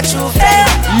for your true friend.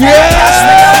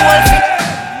 Yeah.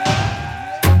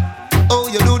 Oh,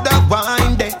 you do that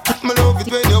wine, then. Me love it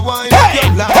when you wine up your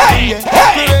line, yeah.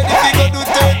 Me ready to go do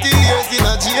 30 years in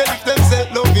a jail. If them say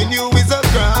loving you is a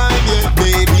crime, yeah.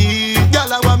 Baby, girl,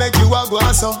 I wanna make you a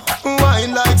guasso.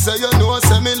 Wine like say you know,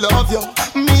 say me love you.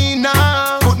 Me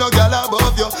now, put no girl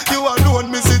above you. You alone,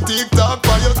 me see TikTok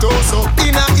for your torso.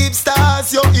 In a hip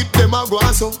stars, you hip them a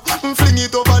guasso. Fling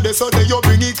it over there so then you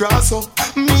bring it cross up.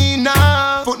 Me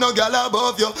now, put no girl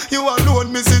above you. You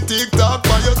alone, me see TikTok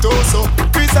for your torso.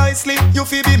 Precisely, you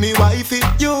feel be me wifey.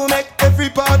 You make every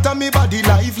part of me body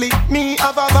lively. Me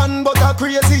have a van but a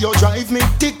crazy you drive me.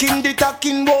 Ticking the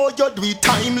tacking, boy, you do it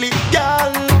timely.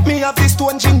 Girl, me have this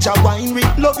stone ginger winery.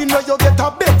 Loving where you get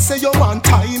a bed, say you want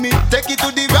time me. Take it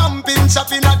to the ramping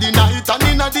shop in the night and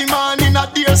in the morning a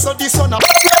dear so the sun up.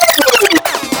 Hey,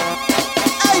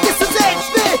 this is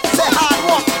HD. Say hard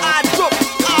work, hard joke,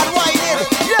 hard whining.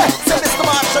 Yeah, say Mr.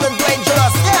 Marshall and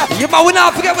Dangerous. Yeah. Yeah, man, we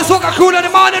not forget we soca crew in the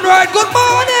morning, right? Good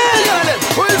morning. Yeah,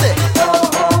 who is it?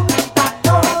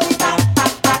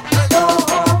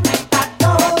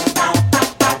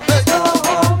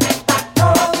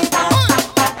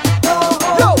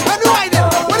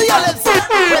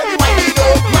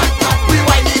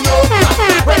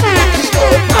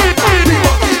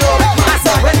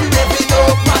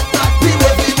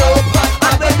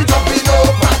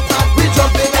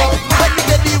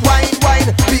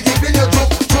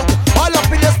 All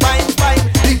up in your spine, spine.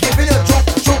 We giving you choke,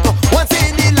 choke. Once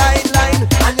in the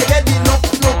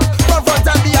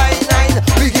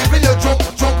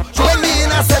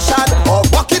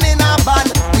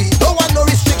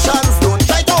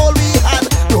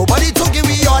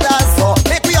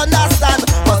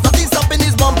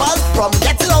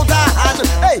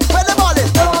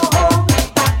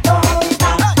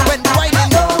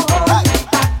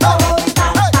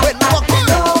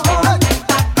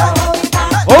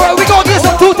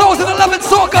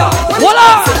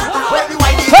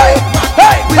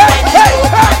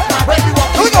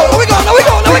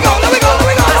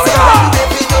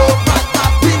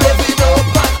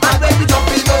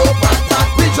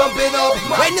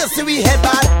see we head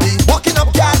bad. We walking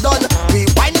up car done. We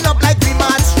winding up like we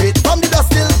mad. Straight from the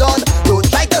dust till done. Don't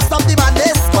try to stop the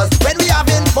madness, cause when we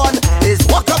having fun, is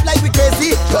walk up like we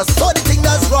crazy, just so the thing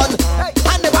does run.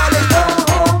 And the ballin'.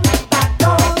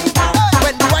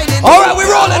 When we winding. Alright,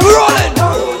 we're rolling.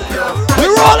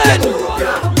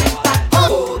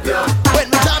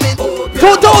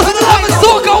 2011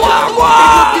 Soca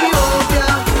Wagwan!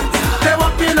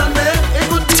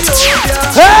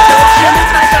 Hey!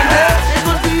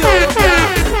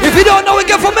 If you don't know it,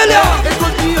 get familiar.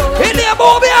 In the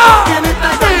Amobia!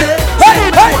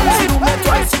 Hey!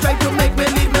 Twice she tried to make me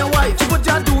leave my wife. She put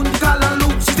her doing the call and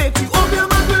loop. She said to Obia,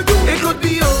 man will do. It could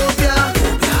be Obia.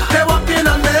 They walking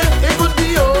on me. It could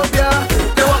be Obia.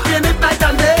 They walking it night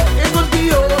and day. It could be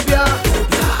Obia.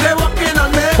 They walking on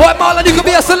me. Boy, Marlon, you could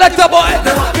be a selector, boy.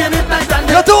 They walking it night and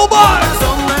day. You're too, boy. I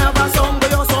have a song, but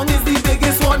your song is the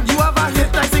biggest one. You have a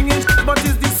hit like singing, but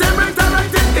it's the same right and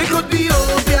right. It could be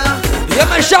Obia. Yeah,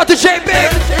 man, shout to J Big.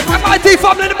 MIT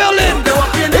family in the building.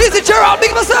 Easy Gerald,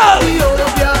 big myself.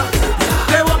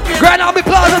 Grand Army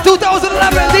Plaza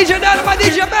 2011. DJ Dynamite,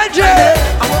 DJ Benji.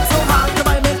 I work so hard to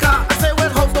buy my car. I say, well,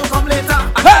 hope don't come later.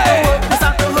 Hey!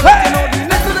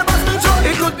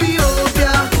 It could be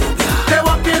Obia. They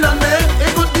walking on me.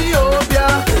 It could be Obia.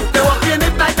 They walking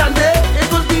it night and day. It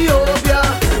could be Obia.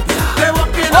 They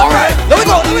walking on me. Alright, let me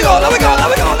go. They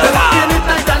walking it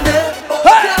night and day.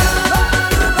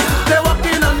 They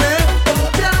walking on me.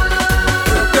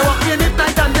 They walking it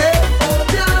night and day.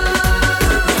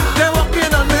 They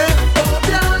walking on me.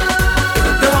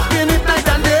 They walking it night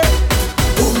and day.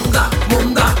 Munga,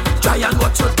 munga, try and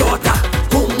watch your daughter.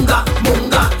 Munga,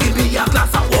 munga, give me a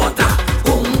glass of water.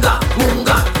 Munga,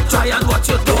 munga, try and watch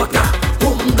your daughter.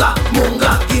 Munga,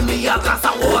 munga, give me a glass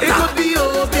of water. It could be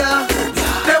Obia.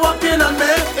 They walking on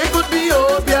me. It could be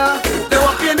Obia. They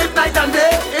walking it night and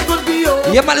day. It could be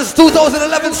Obia. Yeah, man, it's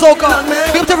 2011 Soca.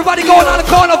 Give it to everybody going on the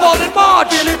carnival in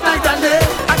March.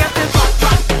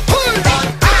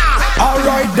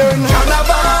 Alright then,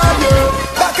 Carnival,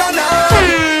 Bacchanal,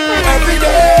 every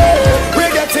day we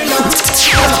getting up.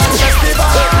 Festival,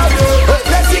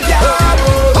 let's get out.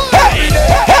 Hey,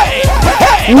 hey,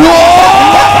 hey. Whoa!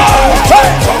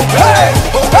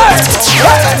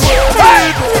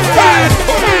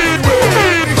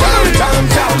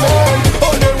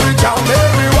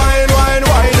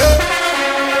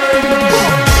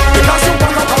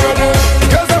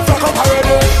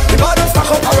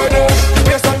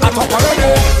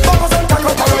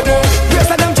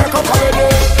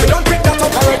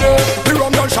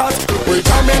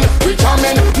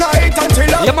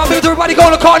 Yeah, man, because everybody go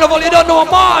to carnival, you don't know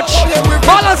March.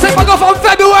 Marlon said I go from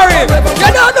February.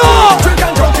 You don't know.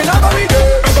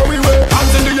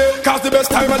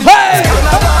 Hey!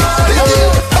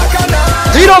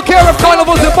 He don't care if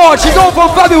carnival's in March, he go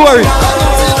from February.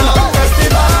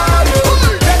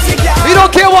 He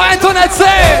don't care what Antoinette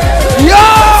say. Yo!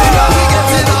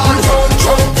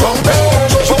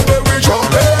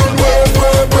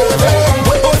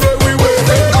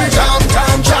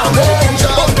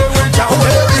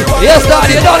 Yes,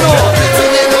 Daddy, you don't know.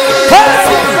 Hey!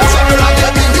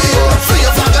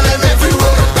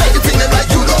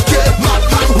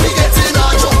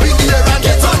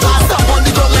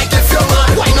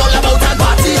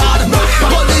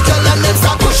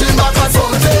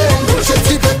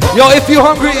 Yo, if you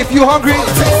hungry,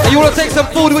 and you wanna take some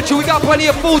food with you, we got plenty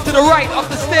of food to the right, up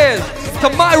the stairs. To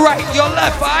my right, your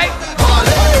left, alright?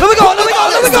 Let me go.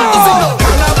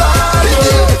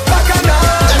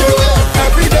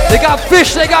 They got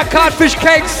fish, they got codfish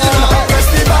cakes.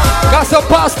 Got some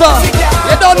pasta.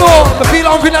 You don't know. I feel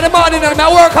hungry in the morning and I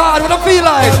work hard when I feel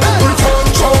like.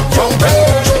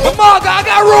 But Marga, I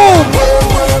got room.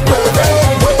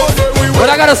 But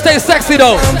I gotta stay sexy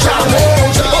though.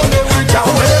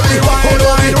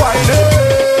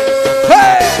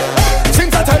 Hey!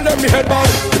 Since I tell them me head bad,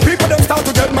 the people them start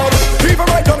to get mad. Even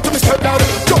right down to me stepdad,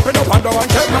 jumping up and down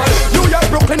and get mad. New York,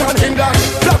 Brooklyn and England,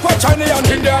 Black, White, Chinese and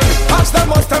Indian. Ask them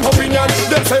what's them opinion.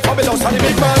 Them say fabulous and the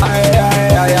big man. Aye.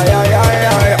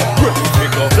 We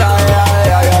go fly.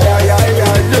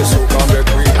 Yes, you come back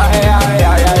quick.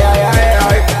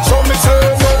 Aye. So me say,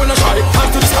 no, when I shy,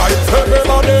 hands to the sky.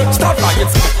 Everybody, stop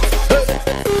lying.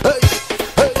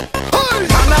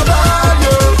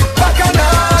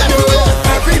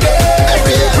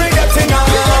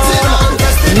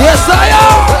 Yes, I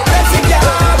am.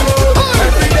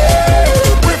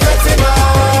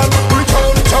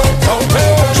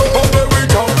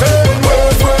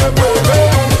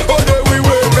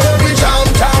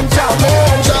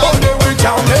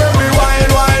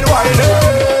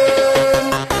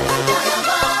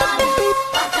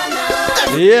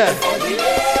 Yeah.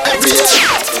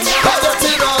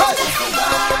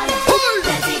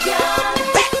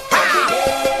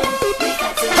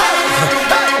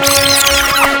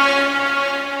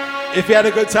 If you had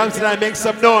a good time tonight, make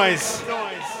some noise.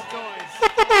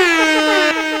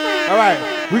 All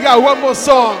right, we got one more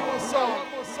song,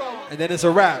 and then it's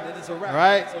a wrap. All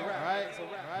right,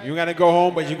 you gotta go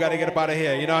home, but you gotta get up out of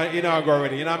here. You know I go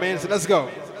already. You know what I mean? So let's go.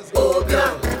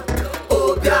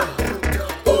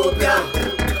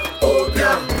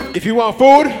 If you want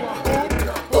food,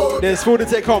 there's food to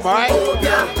take home. All right,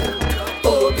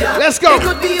 let's go. It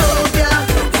could be Obia.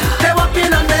 They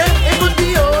walking on me. It could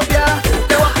be Obia.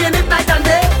 They walking it night and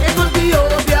day. It could be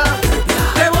Obia.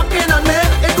 They walking on me.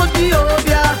 It could be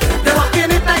Obia. They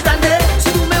walking it night and day.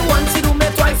 She do me once, she do me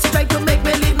twice. She try to make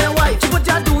me leave me wife. She put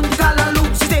her doing the call and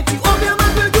look. She say to Obia,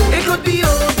 man will do. It could be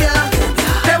Obia.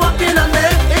 They walking on me.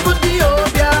 It could be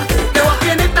Obia. They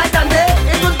walking it night and day.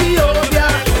 It could be Obia.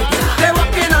 They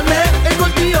walking on me. It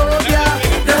could be Obia.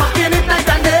 They walking it night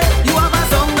and day. You have a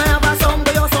song, I have a song,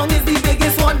 but your song is the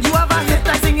biggest one. You have a hit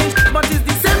like singing, but it's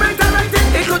the same right and right.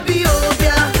 It could be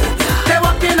Obia. They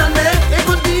walking on me. It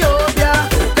could be Obia.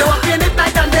 They walking it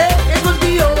night and day. It could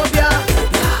be Obia.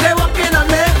 They walking on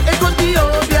me. It could be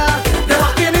Obia. They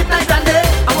walking it night and day.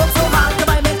 I work so hard to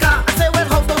buy me car. I say when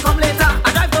house don't come later. I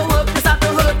drive to work, this have to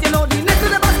hurt. You know the next to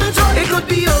the bus will show. It could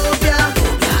be Obia.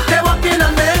 They walking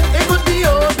on me. It could be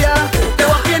Obia. They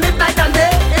walking it night and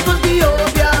day. It could be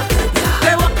Obia.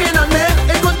 They walking on me.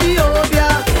 It could be Obia.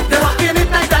 They walking it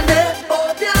night and day.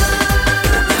 Obia.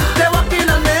 They walking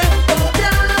on me.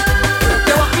 Obia.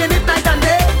 They walking it night and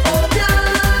day. Obia.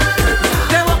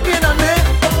 They walking on me.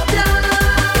 Obia.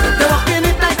 They walking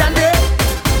it night and day.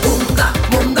 Munga,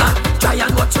 munga, try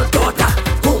and watch your daughter.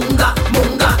 Munga,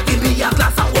 munga, give me a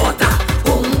glass of water.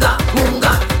 Munga,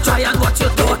 munga, try and watch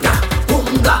your daughter.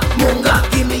 Munga, munga,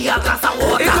 give me a glass of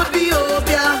water. It could be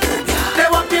Obia. They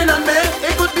walking on me.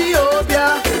 It could be Obia.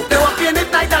 They walking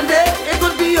it night and day. It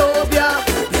could be Obia.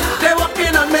 They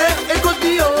walking on me. It could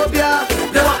be Obia.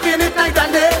 They walking it night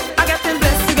and day. I getting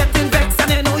blessed, you getting vexed, and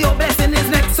they know your blessing is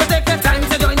next. So take your time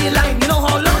to join the line. You know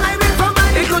how long I wait for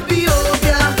mine. It could be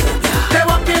Obia. They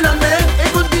walking on me.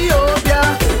 It could be Obia.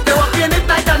 They walking it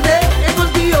night and day. It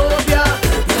could be Obia.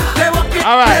 They walking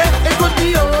All right. it could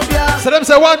be Obia. So them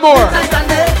say one more.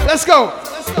 Let's go.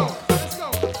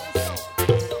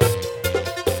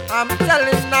 I'm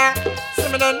telling now,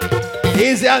 Simon.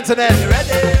 Easy, Antoinette.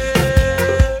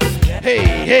 Hey,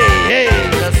 hey, hey.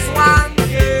 The swan.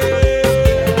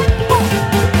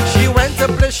 She went to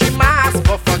play she mask,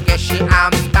 but forget she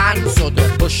am banned. So they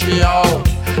push she out.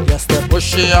 Yes, they push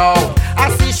she out. I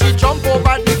see she jump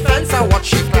over the fence and watch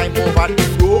she climb over the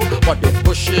door, but they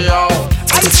push she out.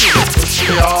 I see they push she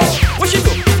out. What she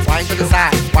do? Wind to the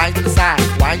side, wind to the side,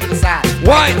 wind to the side.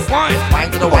 Wind to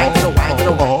the wind to the wind to the wind to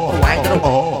the wind to the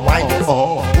wind to the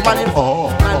woman in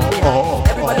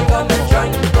everybody come and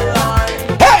join the line.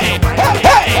 Hey, hey,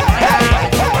 hey.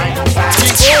 She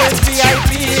go in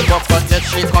VIP, but forget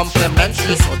she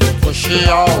complimentary, so they push she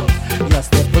out. Yes,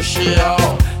 they push she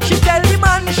out. She tell the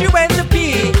man she went to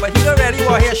pee, but he already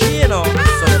was here, she you know.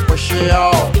 So they push she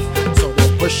out. So they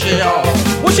push she out.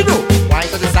 What she do? Wind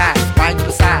to the side, wind to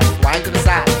the side, wind to the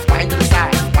side, wind to the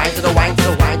side, wind to the wind to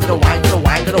the wind to the wind to the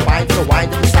wind to the wind to the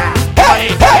wind to the side. Hey,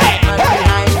 hey,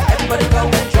 hey. Everybody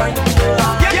come and join the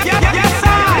line. Yes,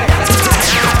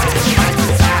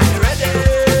 ready?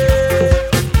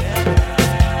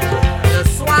 The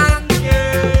swan.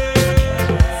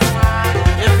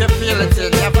 If you feel it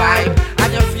in your vibe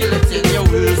and you feel it in your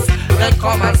waist, then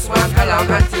come and swank along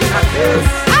and take a kiss.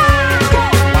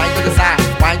 Wind to the side,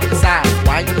 wind to the side,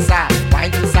 wind to the side,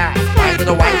 wind to the side, wind to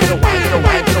the wind to the wind to the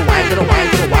wind to the wind to the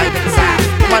wind to the wind to the side.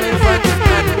 Woman in front,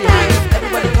 man behind.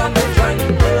 Everybody come and join the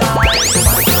line.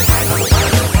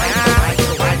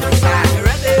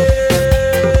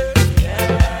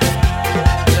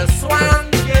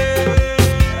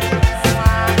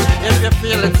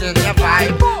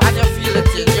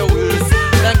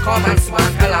 Come and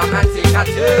swank along and take a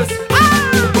taste.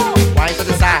 Wind to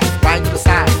the side, wind to the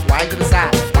side, wind to the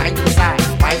side, wind to the side,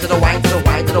 wind to the wind to the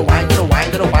wind to the wind to the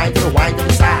wind to the wind to the wind to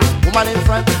the side. Woman in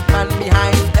front, man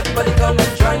behind. Everybody come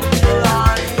and join the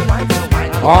line.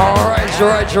 Alright,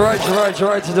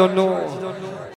 you don't know.